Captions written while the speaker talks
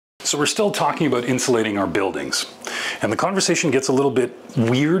So we're still talking about insulating our buildings. And the conversation gets a little bit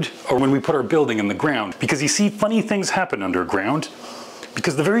weird when we put our building in the ground, because you see funny things happen underground,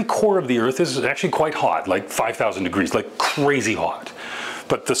 because the very core of the Earth is actually quite hot, like 5,000 degrees, like crazy hot.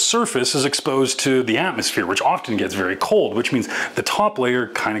 But the surface is exposed to the atmosphere, which often gets very cold, which means the top layer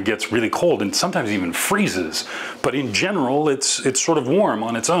kind of gets really cold and sometimes even freezes. But in general, it's sort of warm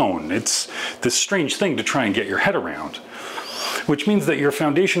on its own. It's this strange thing to try and get your head around. Which means that your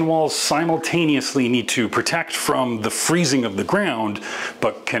foundation walls simultaneously need to protect from the freezing of the ground,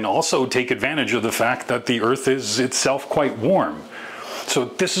 but can also take advantage of the fact that the Earth is itself quite warm. So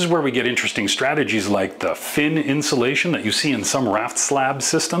this is where we get interesting strategies like the fin insulation that you see in some raft slab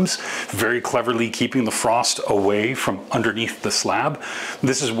systems, very cleverly keeping the frost away from underneath the slab.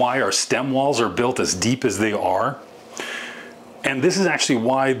 This is why our stem walls are built as deep as they are. And this is actually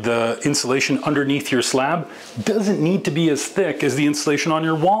why the insulation underneath your slab doesn't need to be as thick as the insulation on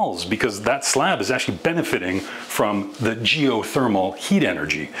your walls, because that slab is actually benefiting from the geothermal heat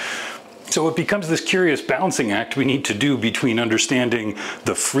energy. So it becomes this curious balancing act we need to do between understanding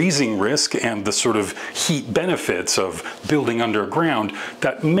the freezing risk and the sort of heat benefits of building underground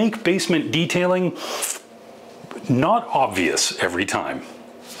that make basement detailing not obvious every time.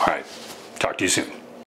 All right, talk to you soon.